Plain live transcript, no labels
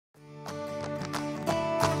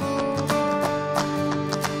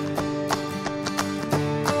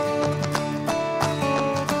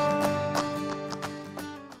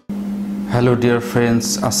Hello dear friends,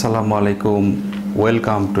 আসসালামু আলাইকুম।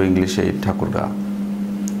 Welcome to English aid Thakurgaon.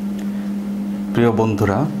 প্রিয়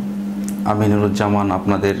বন্ধুরা, আমি নুরুজ্জামান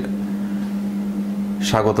আপনাদের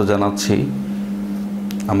স্বাগত জানাচ্ছি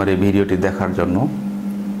আমার এই ভিডিওটি দেখার জন্য।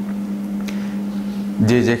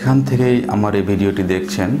 যে যেখান থেকেই আমার এই ভিডিওটি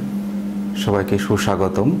দেখছেন সবাইকে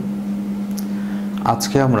সুস্বাগতম।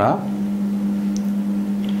 আজকে আমরা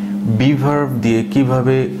বি ভার্ব দিয়ে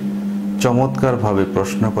কিভাবে চমৎকারভাবে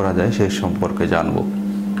প্রশ্ন করা যায় সেই সম্পর্কে জানব।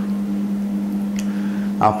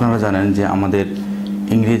 আপনারা জানেন যে আমাদের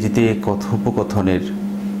ইংরেজিতে কথোপকথনের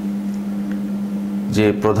যে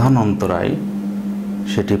প্রধান অন্তরায়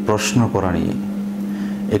সেটি প্রশ্ন করা নিয়ে।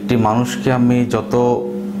 একটি মানুষকে আমি যত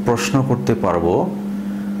প্রশ্ন করতে পারবো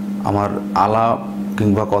আমার আলাপ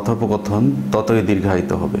কিংবা কথোপকথন ততই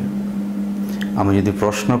দীর্ঘায়িত হবে। আমি যদি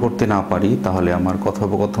প্রশ্ন করতে না পারি তাহলে আমার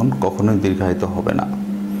কথোপকথন কখনোই দীর্ঘায়িত হবে না।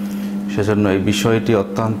 সেজন্য এই বিষয়টি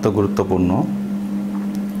অত্যন্ত গুরুত্বপূর্ণ।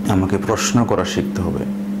 আমাকে প্রশ্ন করা শিখতে হবে।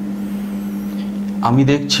 আমি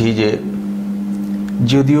দেখছি যে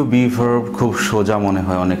যদিও বি ভার্ব খুব সোজা মনে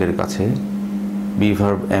হয় অনেকের কাছে, be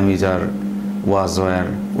verb am is R, was wire,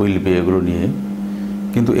 will be এগুলো নিয়ে,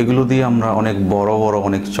 কিন্তু এগুলো দিয়ে আমরা অনেক বড় বড়,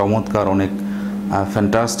 অনেক চমৎকার, অনেক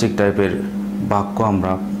ফ্যান্টাস্টিক টাইপের বাক্য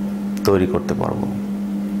আমরা তৈরি করতে পারবো।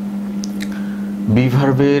 বি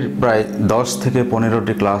ভার্বের প্রায় 10 থেকে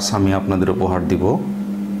 15টি ক্লাস আমি আপনাদের উপহার দিব।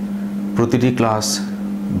 প্রতিটি ক্লাস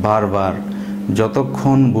বারবার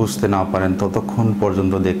যতক্ষণ বুঝতে না পারেন ততক্ষণ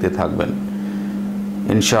পর্যন্ত দেখতে থাকবেন।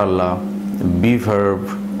 ইনশাআল্লাহ be verb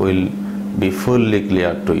will be fully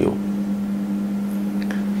clear to you.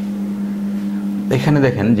 এখানে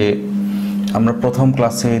দেখেন যে আমরা প্রথম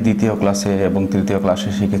ক্লাসে, দ্বিতীয় ক্লাসে এবং তৃতীয় ক্লাসে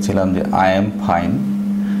শিখেছিলাম যে আই এম ফাইন,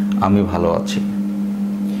 আমি ভালো আছি।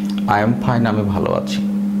 আই এম ফাইন, আমি ভালো আছি।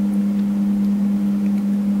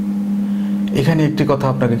 এখানে একটি কথা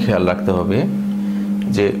আপনাকে খেয়াল রাখতে হবে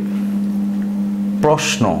যে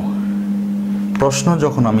প্রশ্ন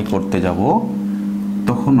যখন আমি করতে যাব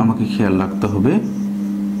তখন আমাকে খেয়াল রাখতে হবে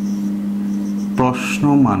প্রশ্ন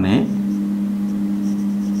মানে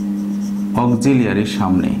অক্সিলিয়ারির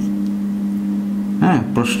সামনে। হ্যাঁ,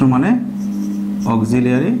 প্রশ্ন মানে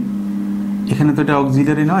অক্সিলিয়ারি। এখানে তো এটা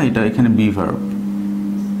অক্সিলিয়ারি নয়, এটা এখানে বি ভার্ব।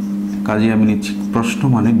 কাজে আমি নিচ্ছি প্রশ্ন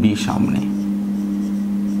মানে বি সামনে।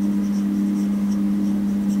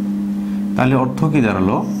 তাহলে অর্থ কি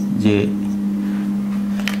দাঁড়ালো যে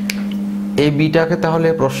এই বিটাকে তাহলে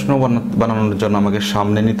প্রশ্ন বানানোর জন্য আমাকে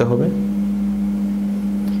সামনে নিতে হবে।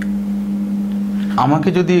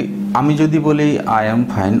 আমি যদি বলি আই এম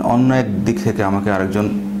ফাইন, অন্য এক দিক থেকে আমাকে আরেকজন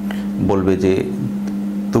বলবে যে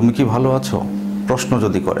তুমি কি ভালো আছো, প্রশ্ন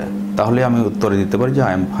যদি করে, তাহলে আমি উত্তরে দিতে পারি যে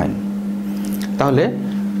আই এম ফাইন। তাহলে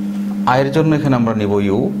আয়ের জন্য এখানে আমরা নিব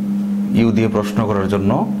ইউ দিয়ে প্রশ্ন করার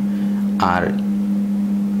জন্য। আর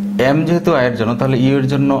এম যেহেতু আয়ের জন্য, তাহলে ইউ এর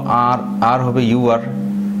জন্য আর হবে ইউ আর।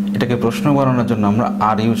 এটাকে প্রশ্ন বানানোর জন্য আমরা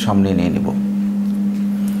আর ইউ সামনে নিয়ে নিব।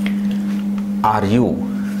 আর ইউ,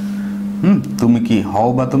 তুমি কি হও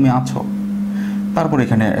বা তুমি আছো। তারপর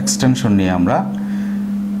এখানে এক্সটেনশন নিয়ে আমরা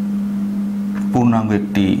পূর্ণাঙ্গ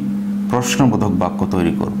একটি প্রশ্নবোধক বাক্য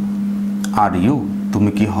তৈরি করব। আর ইউ, তুমি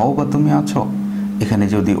কি হও বা তুমি আছো। এখানে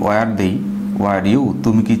যদি ওয়ার দেই, ওয়ার ইউ,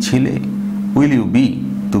 তুমি কি ছিলে। উইল ইউ বি,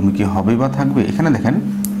 তুমি কি হবে বা থাকবে। এখানে দেখেন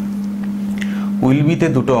উইল বিতে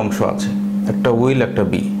দুটো অংশ আছে, একটা উইল, একটা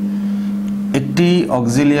বি। একটি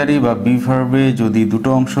অক্সিলিয়ারি বা বি ভার্বে যদি দুটো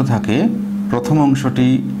অংশ থাকে, প্রথম অংশটি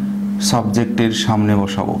সাবজেক্টের সামনে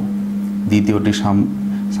বসাবো, দ্বিতীয়টি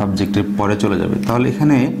সাবজেক্টের পরে চলে যাবে। তাহলে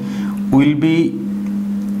এখানে উইল বি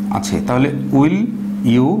আছে, তাহলে will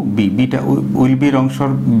you B, beta will বির অংশর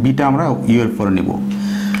বিটা আমরা ইউ এর পরে নিব।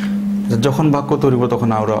 যখন বাক্য তৈরি করব তখন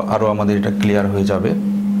আরো আমাদের এটা ক্লিয়ার হয়ে যাবে।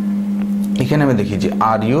 এখানে আমি দেখি যে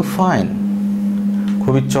আর ইউ ফাইন,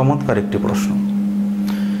 খুবই চমৎকার একটি প্রশ্ন।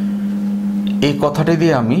 এই কথাটি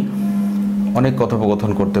দিয়ে আমি অনেক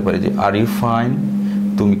কথোপকথন করতে পারি যে আর ইউ ফাইন,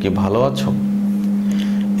 তুমি কি ভালো আছো।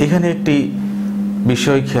 এখানে একটি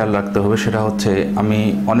বিষয় খেয়াল রাখতে হবে, সেটা হচ্ছে আমি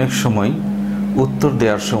অনেক সময় উত্তর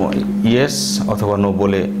দেওয়ার সময় ইয়েস অথবা নো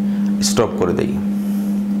বলে স্টপ করে দেই।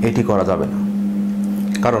 এটি করা যাবে না,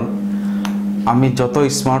 কারণ আমি যত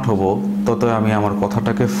স্মার্ট হব ততই আমি আমার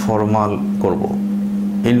কথাটাকে ফর্মাল করব,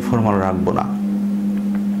 ইনফর্মাল রাখবো না।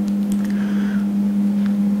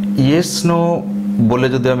 ইয়েস নো বলে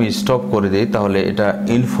যদি আমি স্টপ করে দিই তাহলে এটা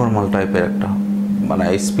ইনফর্মাল টাইপের একটা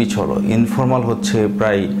স্পিচ হলো। ইনফর্মাল হচ্ছে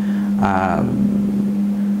প্রায়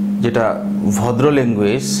যেটা ভদ্র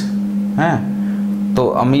ল্যাঙ্গুয়েজ। হ্যাঁ, তো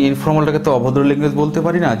আমি ইনফর্মালটাকে তো অভদ্র ল্যাঙ্গুয়েজ বলতে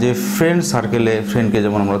পারি না। যে ফ্রেন্ড সার্কেলে ফ্রেন্ডকে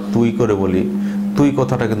যেমন আমরা তুই করে বলি, তুই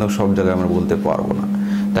কথাটা কিন্তু সব জায়গায় আমরা বলতে পারবো না।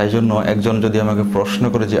 তাই জন্য একজন যদি আমাকে প্রশ্ন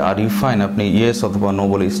করে যে আর ইউ ফাইন, আপনি ইয়েস অথবা নো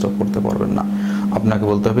বলে স্টপ করতে পারবেন না, আপনাকে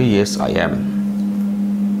বলতে হবে ইয়েস আই অ্যাম।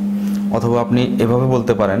 অথবা আপনি এভাবে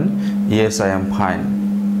বলতে পারেন ইয়েস আই অ্যাম ফাইন।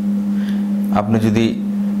 আপনি যদি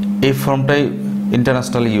এই ফর্মটাই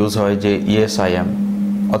ইন্টারন্যাশনালি ইউজ হয় যে ইয়েস আই অ্যাম,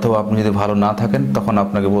 অথবা আপনি যদি ভালো না থাকেন তখন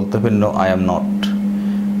আপনাকে বলতে হবে নো আই অ্যাম নট,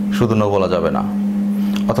 শুধু নো বলা যাবে না।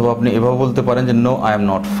 অথবা আপনি এভাবে বলতে পারেন যে no I am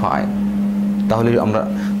not fine. তাহলে আমরা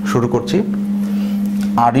শুরু করছি।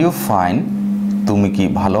 আর ইউ ফাইন, তুমি কি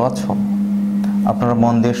ভালো আছো? আপনারা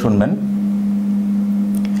মন দিয়ে শুনবেন,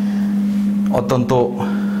 অত্যন্ত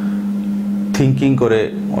থিঙ্কিং করে,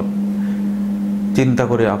 চিন্তা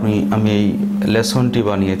করে আমি এই লেসনটি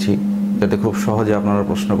বানিয়েছি যাতে খুব সহজে আপনারা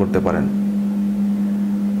প্রশ্ন করতে পারেন।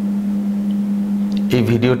 এই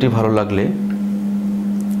ভিডিওটি ভালো লাগলে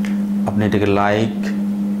আপনি এটাকে লাইক,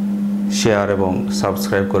 শেয়ার এবং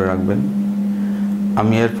সাবস্ক্রাইব করে রাখবেন।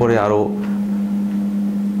 আমি এরপরে আরও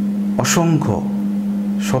অসংখ্য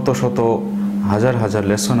শত শত হাজার হাজার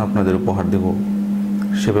লেসন আপনাদের উপহার দেব,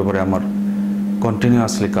 সে ব্যাপারে আমার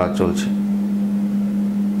কন্টিনিউয়াসলি কাজ চলছে।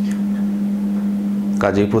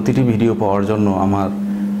 কাজেই প্রতিটি ভিডিও পাওয়ার জন্য আমার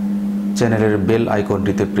চ্যানেলের বেল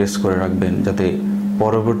আইকনটিতে প্রেস করে রাখবেন, যাতে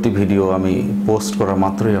পরবর্তী ভিডিও আমি পোস্ট করা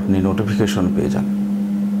মাত্রই আপনি নোটিফিকেশন পেয়ে যান।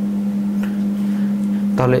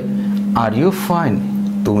 তাহলে আর ইউ ফাইন,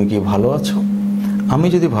 তুমি কি ভালো আছো? আমি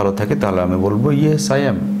যদি ভালো থাকি তাহলে আমি বলবো ইয়েস আই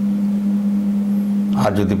অ্যাম।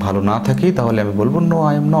 আর যদি ভালো না থাকি তাহলে আমি বলবো no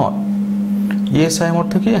I am not. Yes I am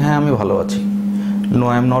অর্থ কি? হ্যাঁ আমি ভালো আছি। নো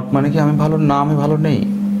আই এম নট মানে কি? আমি ভালো না, আমি ভালো নেই।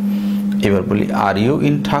 এবার বলি আর ইউ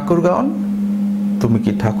ইন ঠাকুরগাঁও, তুমি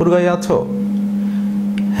কি ঠাকুরগাঁয়ে আছো?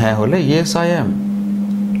 হ্যাঁ হলে ইয়েস আই এম,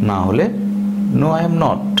 না হলে no I am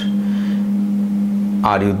not.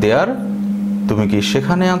 Are you there, তুমি কি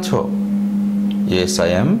সেখানে আছো? ইয়েস আই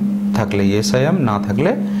এম থাকলে ইয়েস আই এম, না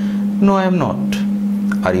থাকলে no I am not.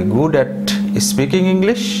 Are you good at speaking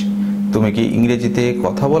English, তুমি কি ইংরেজিতে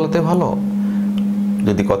কথা বলাতে ভালো?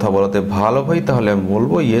 যদি কথা বলাতে ভালো হই তাহলে আমি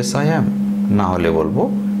বলবো ইয়েস আই এম, না হলে বলবো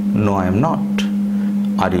no I am not.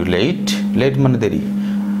 Are you late, late মানে দেরি।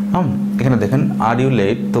 এখানে দেখেন আর ইউ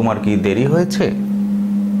লেট, তোমার কি দেরি হয়েছে?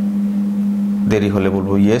 দেরি হলে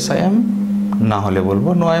বলবো ইয়েস আই এম, না হলে বলবো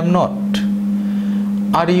no I am not.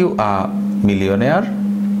 Are you a millionaire,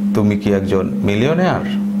 তুমি কি একজন মিলিয়নেয়ার?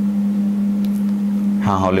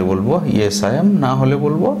 হ্যাঁ হলে বলবো ইয়েস আই এম, না হলে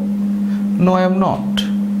বলবো no I am not.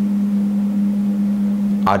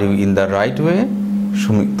 Are you in the right way,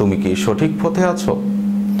 তুমি কি সঠিক পথে আছো?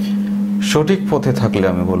 সঠিক পথে থাকলে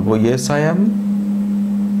আমি বলবো ইয়েস আই এম,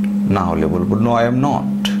 না হলে বলবো no I am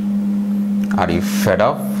not. Are you fed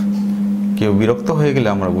up, কেউ বিরক্ত হয়ে গেলে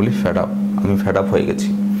আমরা বলি ফেড আপ, আমি ফেড আপ হয়ে গেছি।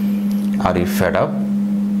 Are you fed up,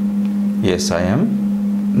 yes I am,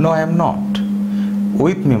 no I am not.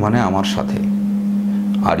 With me মানে আমার সাথে।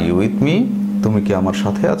 আর ইউ উইথ মি, তুমি কি আমার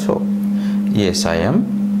সাথে আছো? ইয়েস আই এম,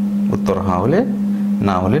 উত্তর হ্যাঁ হলে,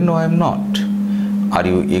 না হলে no I am not. Are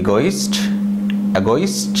you egoist,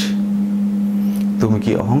 এগোইস্ট, তুমি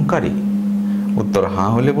কি অহংকারী? উত্তর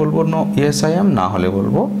হ্যাঁ হলে বলবো নো ইয়েস আই এম, না হলে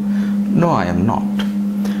বলবো নো আই এম নট।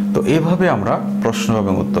 তো এইভাবে আমরা প্রশ্ন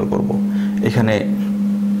এবং উত্তর করব। এখানে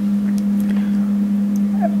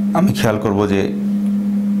আমি খেয়াল করব যে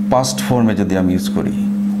পাস্ট ফর্মে যদি আমি ইউজ করি,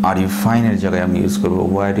 আর ইউ ফাইনের জায়গায় আমি ইউজ করবো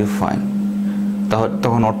ওয়ার ইউ ফাইন,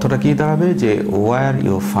 তখন অর্থটা কি দাঁড়াবে যে ওয়ার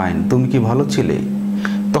ইউ ফাইন, তুমি কি ভালো ছিলে।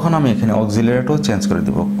 তখন আমি এখানে অক্সিলারিটাও চেঞ্জ করে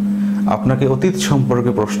দেব। আপনাকে অতীত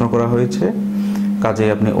সম্পর্কে প্রশ্ন করা হয়েছে, কাজে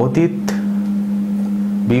আপনি অতীত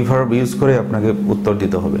ভার্ব ইউজ করে আপনাকে উত্তর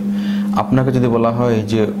দিতে হবে। আপনাকে যদি বলা হয়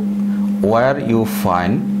যে ওয়ার ইউ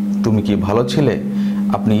ফাইন, তুমি কি ভালো ছিলে,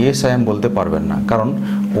 আপনি ইয়েস আই এম বলতে পারবেন না, কারণ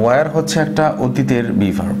ওয়ার হচ্ছে একটা অতীতের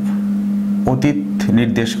ভার্ব, অতীত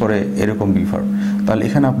নির্দেশ করে এরকম ভার্ব। তাহলে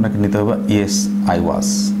এখানে আপনাকে নিতে হবে ইয়েস আই ওয়াজ,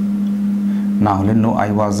 না হলে no I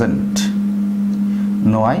wasn't,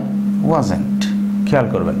 no I wasn't. খেয়াল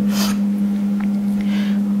করবেন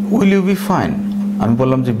উইল ইউ বি ফাইন, আমি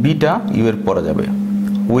বললাম যে বিটা ইউ এর পরে যাবে।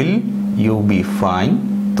 উইল ইউ বি ফাইন,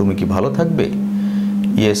 তুমি কি ভালো থাকবে?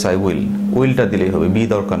 ইয়েস আই উইল, উইলটা দিলেই হবে, বি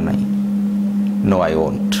দরকার নাই। No I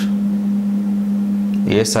won't,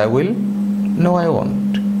 yes I will, no I won't.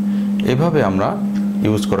 এভাবে আমরা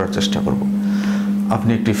ইউজ করার চেষ্টা করব।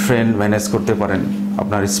 আপনি একটি ফ্রেন্ড ম্যানেজ করতে পারেন,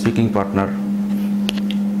 আপনার স্পিকিং পার্টনার।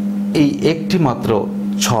 এই একটি মাত্র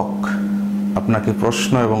ছক আপনাকে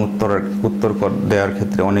প্রশ্ন এবং উত্তর দেওয়ার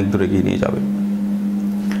ক্ষেত্রে অনেক দূরে এগিয়ে নিয়ে যাবে।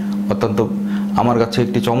 অত্যন্ত আমার কাছে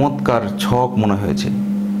একটি চমৎকার ছক মনে হয়েছে।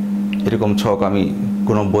 এরকম ছক আমি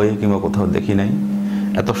কোনো বইয়ে কিংবা কোথাও দেখি নাই।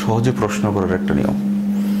 এত সহজে প্রশ্ন করার একটা নিয়ম।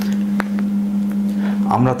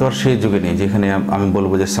 আমরা তো আর সেই যুগে নেই যেখানে আমি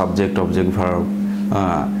বলবো যে সাবজেক্ট, অবজেক্ট, ভার্ব,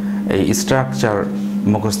 এই স্ট্রাকচার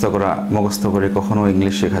মুখস্থ করে কখনো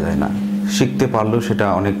ইংলিশ শেখা যায় না। শিখতে পারলেও সেটা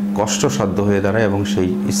অনেক কষ্টসাধ্য হয়ে দাঁড়ায় এবং সেই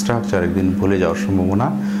স্ট্রাকচার একদিন ভুলে যাওয়ার সম্ভাবনা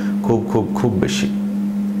খুব খুব খুব বেশি।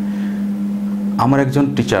 আমার একজন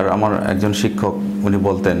টিচার, আমার একজন শিক্ষক, উনি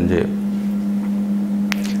বলতেন যে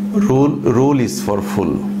rule is for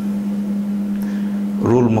full.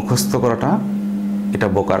 Rule মুখস্থ করাটা এটা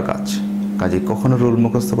বোকার কাজ, কাজে কখনো রুল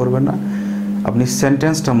মুখস্থ করবেন না। আপনি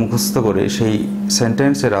সেন্টেন্সটা মুখস্থ করে সেই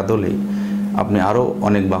সেন্টেন্সের আদলে আপনি আরও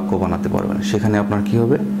অনেক বাক্য বানাতে পারবেন। সেখানে আপনার কি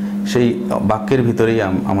হবে, সেই বাক্যের ভিতরেই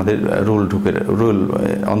আমাদের রুল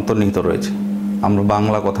অন্তর্নিহিত রয়েছে। আমরা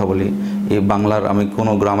বাংলা কথা বলি, এই বাংলার আমি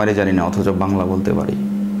কোনো গ্রামারে জানি না, অথচ বাংলা বলতে পারি।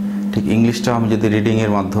 ঠিক ইংলিশটা আমি যদি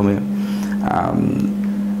রিডিংয়ের মাধ্যমে,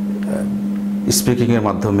 স্পিকিংয়ের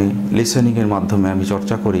মাধ্যমে, লিসেনিংয়ের মাধ্যমে আমি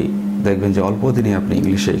চর্চা করি, দেখবেন যে অল্প দিনে আপনি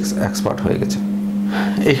ইংলিশে এক্সপার্ট হয়ে গেছেন।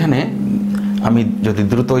 এখানে আমি যদি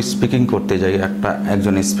দ্রুত স্পিকিং করতে যাই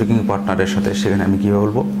একজন স্পিকিং পার্টনারের সাথে, সেখানে আমি কীভাবে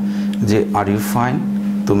বলবো যে আর ইউ ফাইন,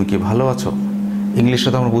 তুমি কি ভালো আছো। ইংলিশটা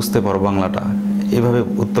তো আমরা বুঝতে পারো, বাংলাটা এভাবে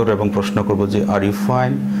উত্তর এবং প্রশ্ন করব যে আর ইউ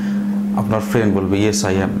ফাইন। আপনার ফ্রেন্ড বলবে ইয়েস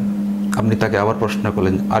আই এম। আপনি তাকে আবার প্রশ্ন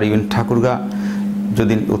করলেন আর ইউ ইন ঠাকুরগা।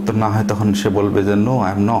 যদি উত্তর না হয় তখন সে বলবে যে no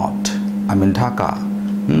I am not, I am in Dhaka.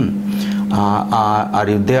 Are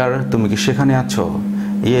you there, তুমি কি সেখানে আছো।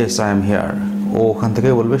 Yes I am here. ও ওখান থেকে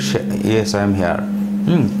বলবে ইয়েস আই এম হেয়ার।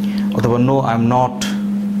 অথবা no I am not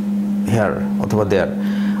hair অথবা দেয়ার।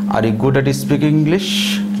 Are you good at speaking English.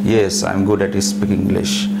 Yes I am good at speaking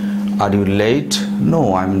English. Are you late. No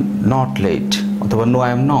I am not late অথবা no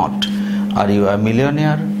I am not. Are you a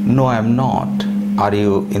millionaire. No I am not. Are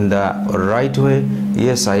you in the right way.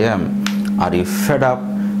 Yes I am. Are you fed up.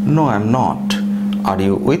 No I am not. Are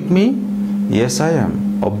you with me. Yes I am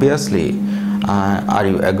obviously. Are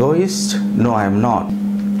you এগোইস্ট। No I am not.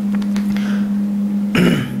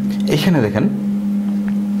 এখানে দেখেন,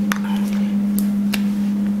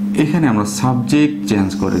 এখানে আমরা subject change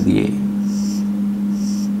করে দিয়ে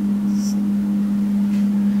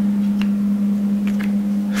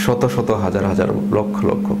শত শত হাজার হাজার লক্ষ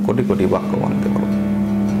লক্ষ কোটি কোটি বাক্য বানাতে পারব।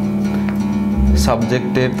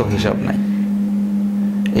 সাবজেক্টের তো হিসাব নাই।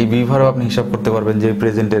 এই বিভারও আপনি হিসাব করতে পারবেন যে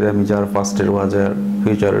প্রেজেন্টের আমি যার, পাস্টের ওয়াজ আর,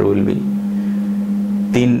 ফিউচারের উইল বি।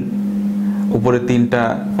 উপরে 3টা,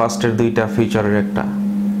 পাস্টের 2টা, ফিউচারের 1টা,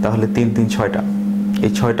 তাহলে 3 3 6টা।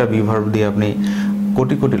 এই 6টা বিভার দিয়ে আপনি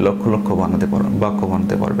কোটি কোটি লক্ষ লক্ষ বাক্য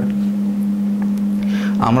বানাতে পারবেন।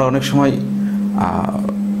 আমরা অনেক সময়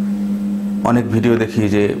অনেক ভিডিও দেখি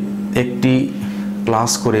যে একটি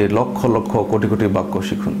ক্লাস করে লক্ষ লক্ষ কোটি কোটি বাক্য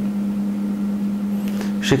শিখুন।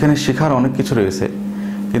 সেখানে শেখার অনেক কিছু রয়েছে,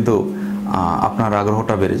 কিন্তু আপনার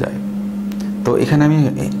আগ্রহটা বেড়ে যায়। তো এখানে আমি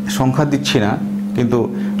সংখ্যা দিচ্ছি না, কিন্তু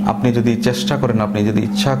আপনি যদি চেষ্টা করেন, আপনি যদি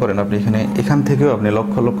ইচ্ছা করেন, আপনি এখান থেকেও আপনি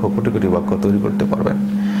লক্ষ লক্ষ কোটি কোটি বাক্য তৈরি করতে পারবেন।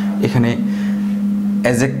 এখানে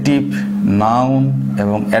অ্যাডজেক্টিভ, নাউন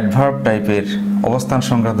এবং অ্যাডভার্ব টাইপের অবস্থান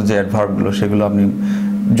সংক্রান্ত যে অ্যাডভার্বগুলো, সেগুলো আপনি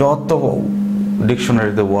যত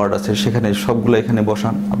ডিকশনারিতে ওয়ার্ড আছে সেখানে সবগুলো এখানে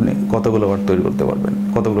বসান, আপনি কতগুলো ওয়ার্ড তৈরি করতে পারবেন,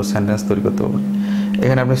 কতগুলো সেন্টেন্স তৈরি করতে পারবেন।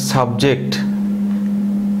 এখানে আপনি সাবজেক্ট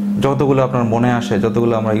যতগুলো আপনার মনে আসে,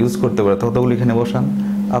 যতগুলো আমরা ইউজ করতে পারি, ততগুলো এখানে বসান,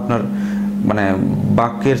 আপনার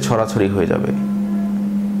বাক্যের ছড়াছড়ি হয়ে যাবে।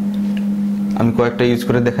 আমি কয়েকটা ইউজ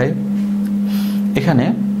করে দেখাই। এখানে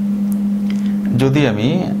যদি আমি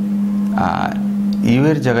ইউ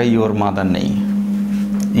এর জায়গায় ইউর মাদার নেই,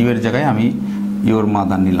 ইউ এর জায়গায় আমি ইউর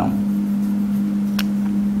মাদার নিলাম,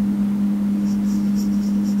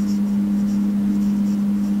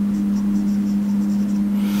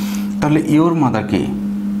 তাহলে ইউর মাদার কে?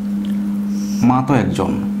 মা তো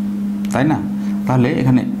একজন, তাই না? তাহলে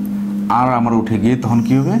এখানে আর আমার উঠে গিয়ে তখন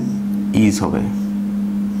কি হবে? ইজ হবে,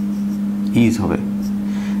 ইজ হবে।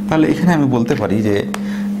 তাহলে এখানে আমি বলতে পারি যে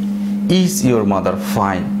ইজ ইউর মাদার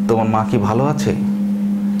ফাইন? তোমার মা কি ভালো আছে?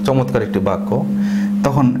 চমৎকার একটি বাক্য।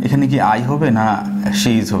 তখন এখানে কি আই হবে না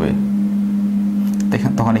শি ইজ হবে?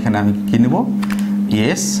 তখন এখানে আমি কি নিব?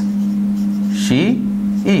 Yes she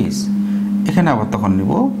is. এখানে আবার তখন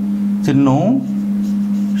নিব যে নো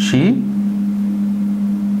শি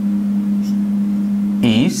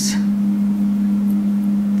ইজ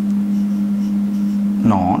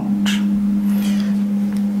নট।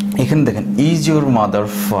 এখানে দেখেন ইজ ইউর মাদার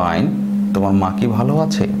ফাইন? তোমার মা কি ভালো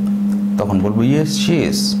আছে? তখন বলবো ইয়েস শি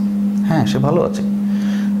ইজ, হ্যাঁ সে ভালো আছে।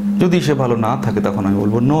 যদি সে ভালো না থাকে তখন আমি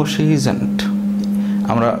বলবো নো শি ইজন্ট।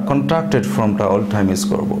 আমরা কন্ট্রাক্টেড ফর্মটা অল টাইম ইউজ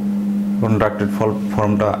করবো। কন্ট্রাক্টেড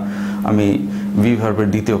ফর্মটা আমি ভি ভার্বের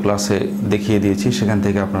 2য় ক্লাসে দেখিয়ে দিয়েছি, সেখান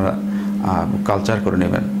থেকে আপনারা কালচার করে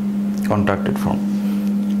নেবেন কন্ট্রাক্টেড ফর্ম।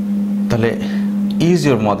 তাহলে is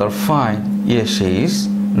your mother fine? Yes she is.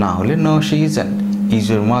 না হলে no she isn't. Is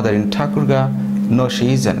your mother in Thakurgaon? No she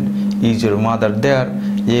isn't. Is your mother there?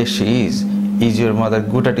 Yes, she is. Is your mother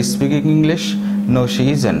good at speaking English? No, she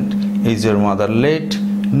isn't. Is your mother late?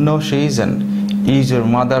 No, she isn't. Is your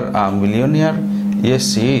mother a millionaire?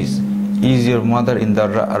 Yes, she is. Is your mother in the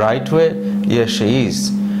right way? Yes, she is.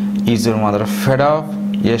 Is your mother fed up?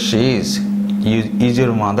 Yes, she is. Is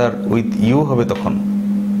your mother with you হবে তখন,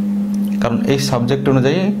 কারণ এই subject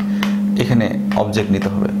অনুযায়ী এখানে object নিতে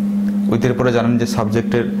হবে। উইথের পরে জানেন যে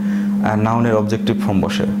সাবজেক্টের নাউনের অবজেক্টিভ ফর্ম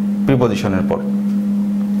বসে প্রিপজিশনের পর,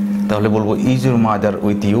 তাহলে বলবো is your mother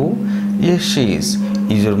with you? Yes she is.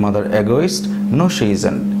 Is your mother এগোইস্ট? No she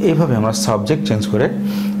isn't. এইভাবে আমরা সাবজেক্ট চেঞ্জ করে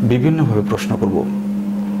বিভিন্নভাবে প্রশ্ন করব।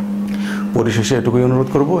 পরিশেষে এটুকুই অনুরোধ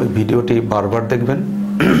করব, এই ভিডিওটি বারবার দেখবেন।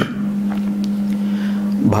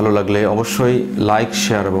 ভালো লাগলে অবশ্যই লাইক,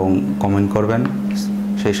 শেয়ার এবং কমেন্ট করবেন।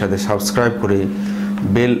 সেই সাথে সাবস্ক্রাইব করে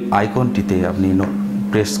বেল আইকনটিতে আপনি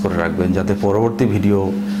প্রেস করে রাখবেন, যাতে পরবর্তী ভিডিও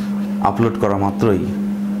আপলোড করা মাত্রই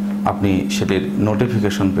আপনি সেটির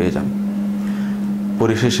নোটিফিকেশন পেয়ে যান।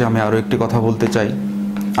 পরিশেষে আমি আরও একটি কথা বলতে চাই,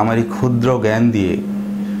 আমার এই ক্ষুদ্র জ্ঞান দিয়ে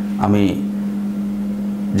আমি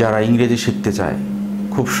যারা ইংরেজি শিখতে চায়,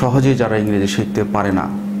 খুব সহজে যারা ইংরেজি শিখতে পারে না,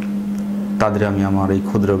 তাদের আমি আমার এই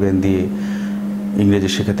ক্ষুদ্র জ্ঞান দিয়ে ইংরেজি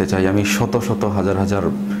শেখাতে চাই। আমি শত শত হাজার হাজার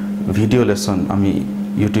ভিডিও লেসন আমি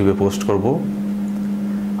ইউটিউবে পোস্ট করব।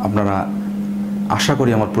 আপনারা আশা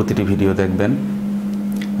করি আমার প্রতিটি ভিডিও দেখবেন।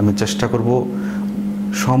 আমি চেষ্টা করব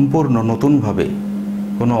সম্পূর্ণ নতুনভাবে,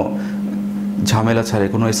 কোনো ঝামেলা ছাড়াই,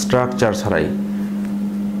 কোনো স্ট্রাকচার ছাড়াই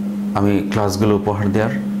আমি ক্লাসগুলো উপহার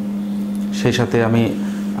দেওয়ার। সেই সাথে আমি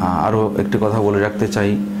আরও একটি কথা বলে রাখতে চাই,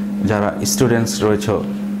 যারা স্টুডেন্টস রয়েছে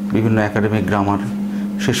বিভিন্ন একাডেমিক গ্রামার,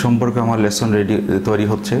 সে সম্পর্কে আমার লেসন তৈরি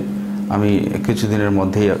হচ্ছে। আমি কিছুদিনের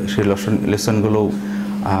মধ্যেই সেই লেসনগুলো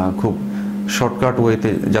খুব শর্টকাট ওয়েতে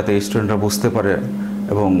যাতে স্টুডেন্টরা বুঝতে পারে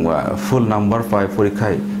এবং ফুল নাম্বার পায়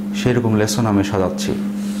পরীক্ষায়, সেই রকম লেসন আমি সাজাচ্ছি।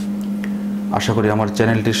 আশা করি আমার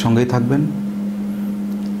চ্যানেলটির সঙ্গেই থাকবেন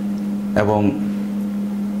এবং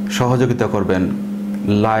সহযোগিতা করবেন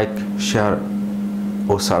লাইক, শেয়ার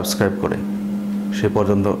ও সাবস্ক্রাইব করে। সে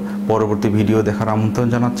পর্যন্ত পরবর্তী ভিডিও দেখার আমন্ত্রণ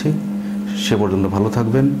জানাচ্ছি। সে পর্যন্ত ভালো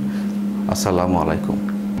থাকবেন। আসসালামু আলাইকুম।